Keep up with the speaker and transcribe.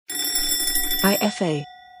IFA.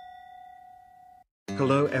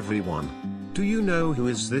 Hello everyone. Do you know who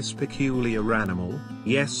is this peculiar animal?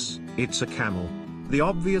 Yes, it's a camel. The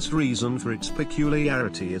obvious reason for its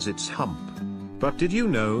peculiarity is its hump. But did you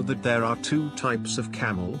know that there are two types of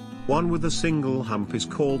camel? One with a single hump is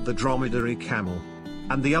called the dromedary camel.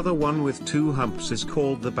 And the other one with two humps is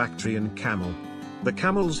called the Bactrian camel. The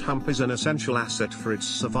camel's hump is an essential asset for its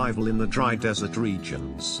survival in the dry desert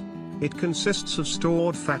regions. It consists of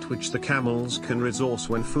stored fat which the camels can resource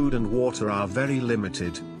when food and water are very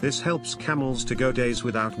limited. This helps camels to go days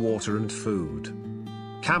without water and food.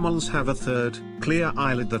 Camels have a third, clear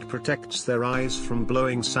eyelid that protects their eyes from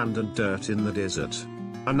blowing sand and dirt in the desert.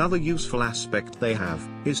 Another useful aspect they have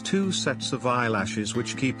is two sets of eyelashes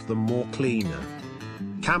which keep them more cleaner.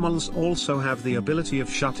 Camels also have the ability of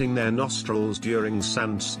shutting their nostrils during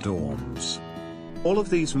sandstorms. All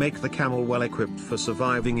of these make the camel well equipped for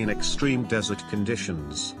surviving in extreme desert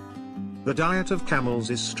conditions. The diet of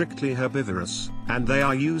camels is strictly herbivorous, and they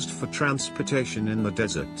are used for transportation in the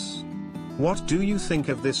deserts. What do you think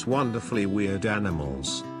of this wonderfully weird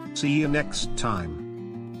animals? See you next time.